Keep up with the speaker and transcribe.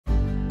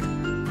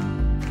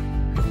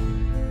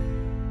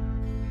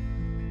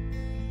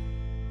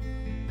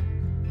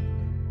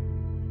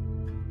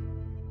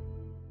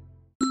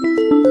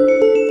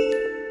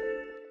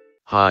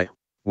Hi,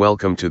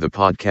 welcome to the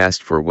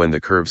podcast for When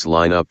the Curves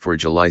Line Up for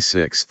July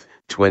 6,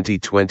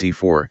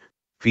 2024,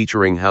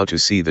 featuring how to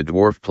see the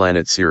dwarf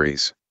planet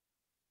Ceres.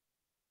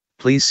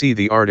 Please see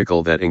the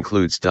article that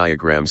includes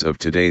diagrams of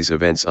today's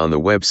events on the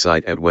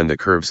website at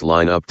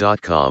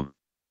whenthecurveslineup.com.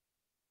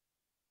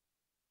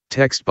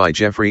 Text by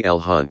Jeffrey L.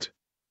 Hunt.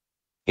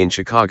 In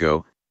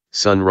Chicago,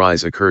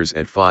 sunrise occurs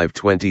at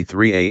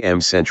 5:23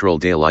 a.m. Central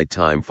Daylight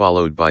Time,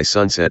 followed by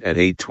sunset at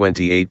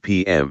 8:28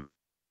 p.m.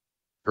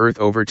 Earth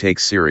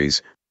overtakes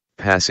Ceres,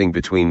 passing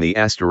between the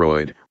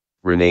asteroid,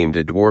 renamed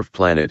a dwarf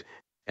planet,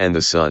 and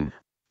the Sun,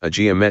 a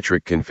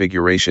geometric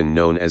configuration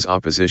known as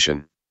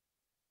opposition.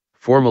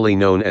 Formerly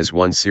known as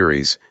 1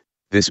 Ceres,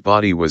 this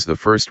body was the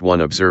first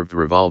one observed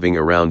revolving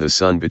around the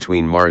Sun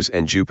between Mars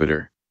and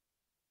Jupiter.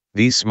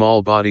 These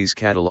small bodies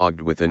catalogued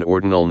with an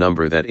ordinal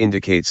number that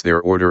indicates their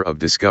order of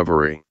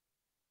discovery.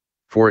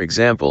 For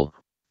example,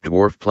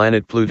 dwarf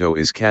planet Pluto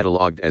is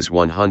catalogued as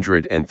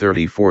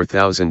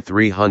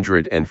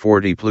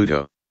 134,340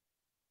 Pluto.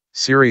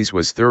 Ceres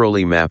was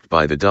thoroughly mapped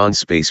by the Dawn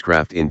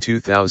spacecraft in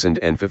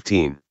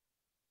 2015.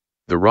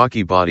 The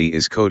rocky body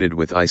is coated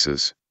with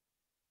ices.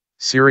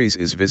 Ceres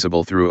is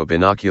visible through a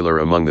binocular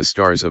among the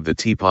stars of the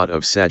Teapot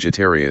of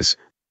Sagittarius,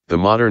 the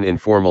modern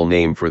informal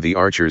name for the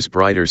Archer's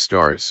brighter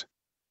stars.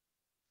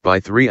 By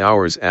 3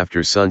 hours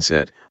after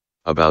sunset,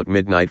 about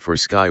midnight for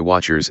sky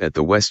watchers at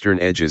the western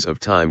edges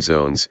of time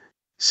zones,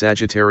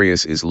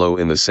 Sagittarius is low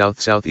in the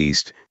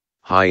south-southeast,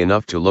 high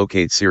enough to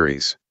locate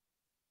Ceres.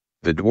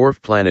 The dwarf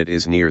planet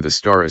is near the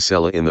star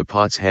Acela in the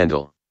Potts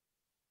handle.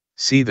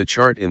 See the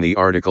chart in the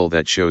article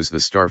that shows the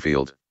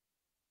starfield.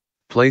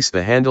 Place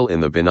the handle in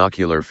the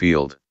binocular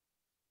field.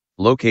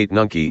 Locate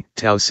Nunci,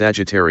 Tau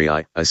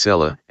Sagittarii,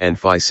 Acela, and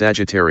Phi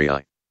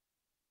Sagittarii.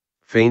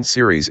 Faint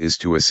Ceres is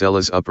to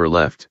Acela's upper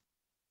left.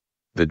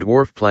 The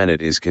dwarf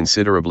planet is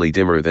considerably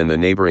dimmer than the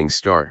neighboring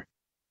star.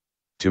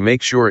 To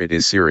make sure it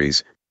is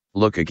Ceres,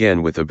 look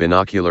again with a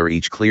binocular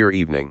each clear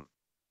evening.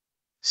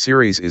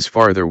 Ceres is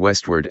farther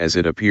westward as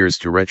it appears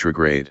to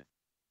retrograde.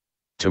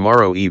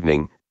 Tomorrow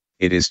evening,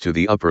 it is to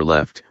the upper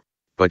left,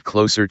 but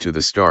closer to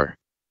the star.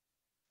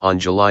 On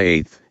July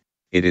 8,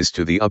 it is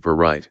to the upper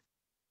right.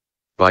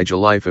 By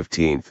July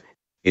 15,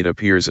 it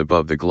appears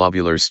above the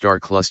globular star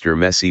cluster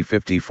Messier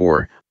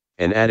 54,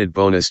 an added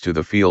bonus to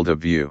the field of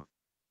view.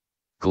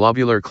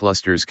 Globular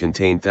clusters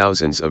contain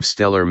thousands of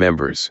stellar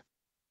members.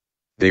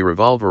 They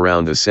revolve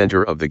around the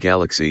center of the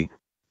galaxy,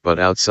 but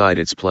outside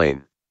its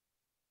plane.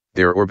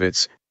 Their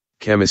orbits,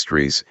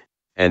 chemistries,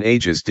 and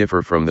ages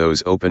differ from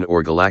those open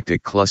or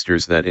galactic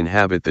clusters that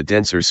inhabit the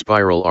denser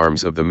spiral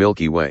arms of the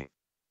Milky Way.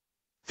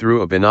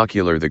 Through a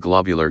binocular, the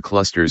globular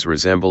clusters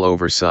resemble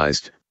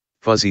oversized,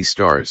 fuzzy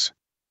stars.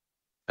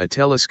 A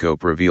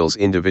telescope reveals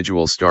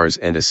individual stars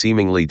and a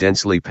seemingly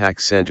densely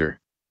packed center.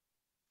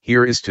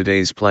 Here is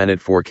today's planet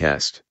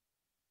forecast.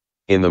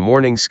 In the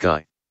morning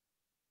sky.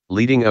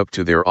 Leading up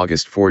to their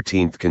August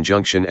 14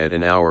 conjunction at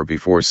an hour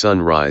before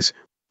sunrise,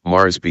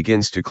 Mars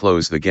begins to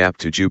close the gap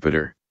to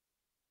Jupiter.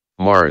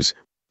 Mars,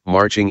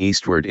 marching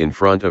eastward in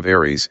front of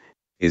Aries,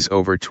 is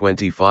over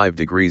 25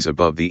 degrees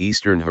above the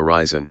eastern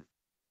horizon.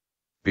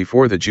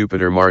 Before the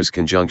Jupiter-Mars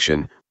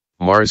conjunction,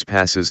 Mars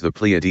passes the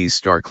Pleiades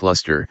star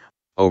cluster,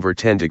 over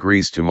 10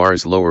 degrees to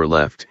Mars' lower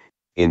left,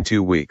 in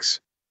 2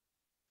 weeks.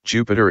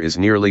 Jupiter is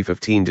nearly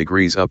 15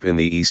 degrees up in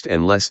the east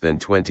and less than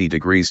 20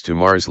 degrees to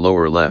Mars'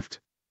 lower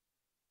left.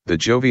 The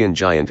Jovian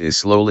giant is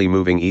slowly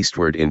moving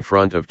eastward in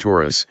front of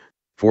Taurus,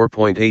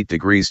 4.8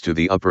 degrees to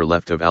the upper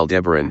left of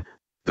Aldebaran,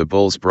 the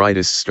bull's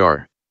brightest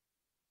star.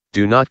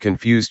 Do not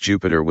confuse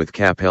Jupiter with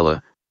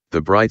Capella, the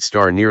bright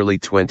star nearly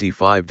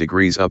 25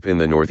 degrees up in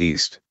the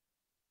northeast.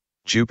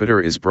 Jupiter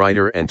is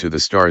brighter and to the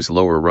star's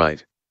lower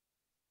right.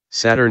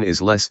 Saturn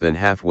is less than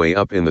halfway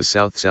up in the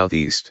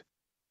south-southeast.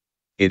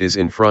 It is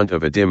in front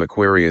of a dim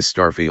Aquarius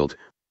starfield,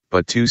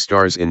 but 2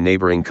 stars in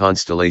neighboring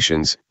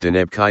constellations,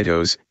 Deneb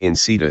Kaitos, in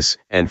Cetus,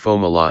 and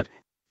Fomalhaut,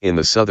 in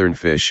the southern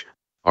Fish,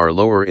 are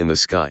lower in the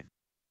sky.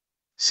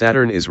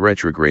 Saturn is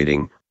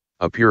retrograding,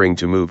 appearing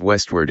to move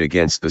westward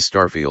against the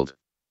starfield.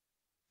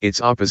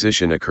 Its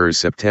opposition occurs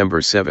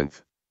September 7.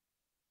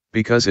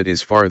 Because it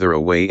is farther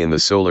away in the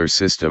solar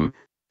system,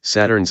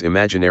 Saturn's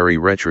imaginary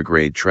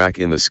retrograde track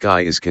in the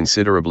sky is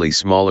considerably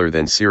smaller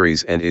than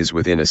Ceres and is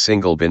within a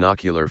single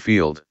binocular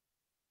field.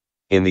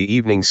 In the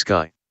evening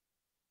sky,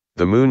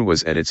 the Moon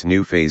was at its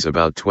new phase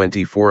about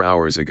 24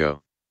 hours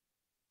ago.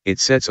 It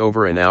sets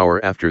over an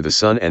hour after the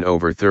Sun and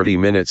over 30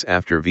 minutes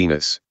after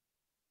Venus.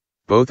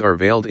 Both are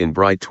veiled in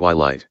bright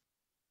twilight.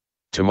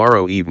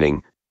 Tomorrow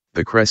evening,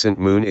 the crescent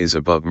moon is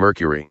above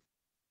Mercury.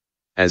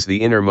 As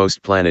the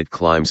innermost planet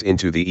climbs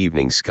into the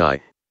evening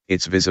sky,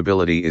 its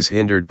visibility is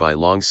hindered by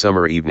long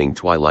summer evening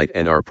twilight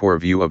and our poor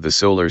view of the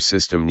solar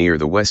system near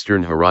the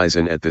western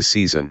horizon at this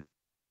season.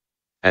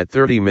 At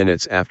 30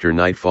 minutes after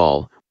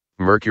nightfall,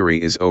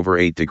 Mercury is over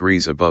 8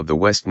 degrees above the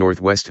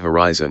west-northwest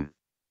horizon.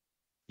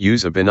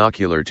 Use a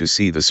binocular to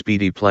see the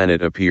speedy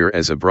planet appear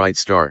as a bright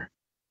star.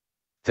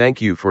 Thank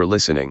you for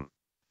listening.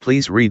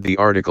 Please read the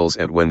articles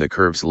at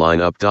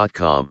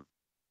whenthecurveslineup.com.